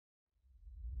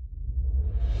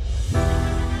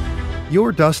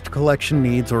Your dust collection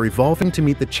needs are evolving to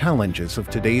meet the challenges of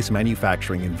today's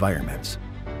manufacturing environments.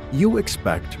 You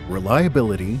expect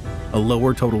reliability, a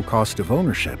lower total cost of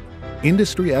ownership,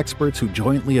 industry experts who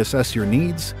jointly assess your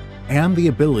needs, and the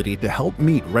ability to help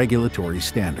meet regulatory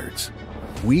standards.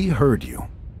 We heard you.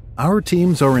 Our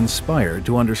teams are inspired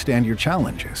to understand your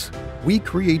challenges. We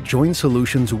create joint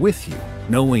solutions with you,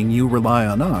 knowing you rely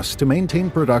on us to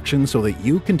maintain production so that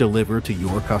you can deliver to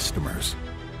your customers.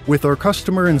 With our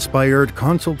customer-inspired,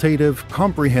 consultative,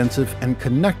 comprehensive, and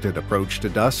connected approach to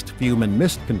dust, fume, and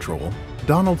mist control,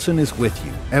 Donaldson is with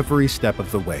you every step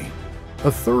of the way.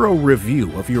 A thorough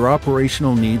review of your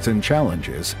operational needs and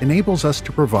challenges enables us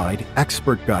to provide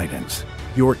expert guidance.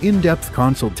 Your in-depth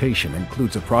consultation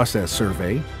includes a process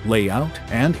survey, layout,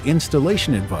 and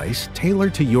installation advice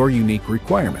tailored to your unique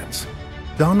requirements.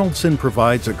 Donaldson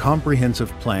provides a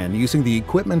comprehensive plan using the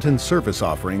equipment and service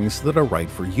offerings that are right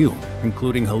for you,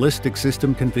 including holistic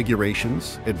system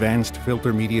configurations, advanced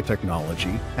filter media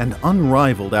technology, and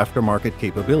unrivaled aftermarket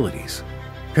capabilities.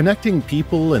 Connecting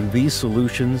people and these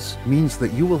solutions means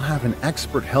that you will have an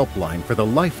expert helpline for the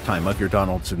lifetime of your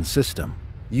Donaldson system.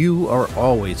 You are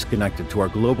always connected to our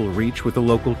global reach with a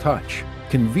local touch,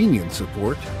 convenient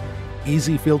support,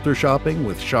 easy filter shopping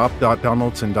with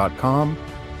shop.donaldson.com,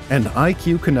 and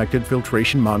IQ-connected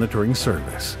filtration monitoring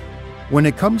service. When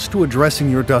it comes to addressing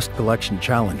your dust collection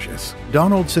challenges,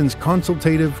 Donaldson's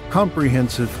consultative,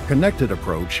 comprehensive, connected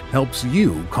approach helps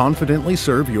you confidently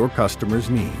serve your customers'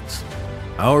 needs.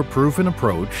 Our proven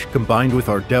approach, combined with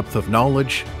our depth of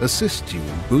knowledge, assists you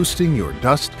in boosting your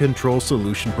dust control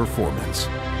solution performance.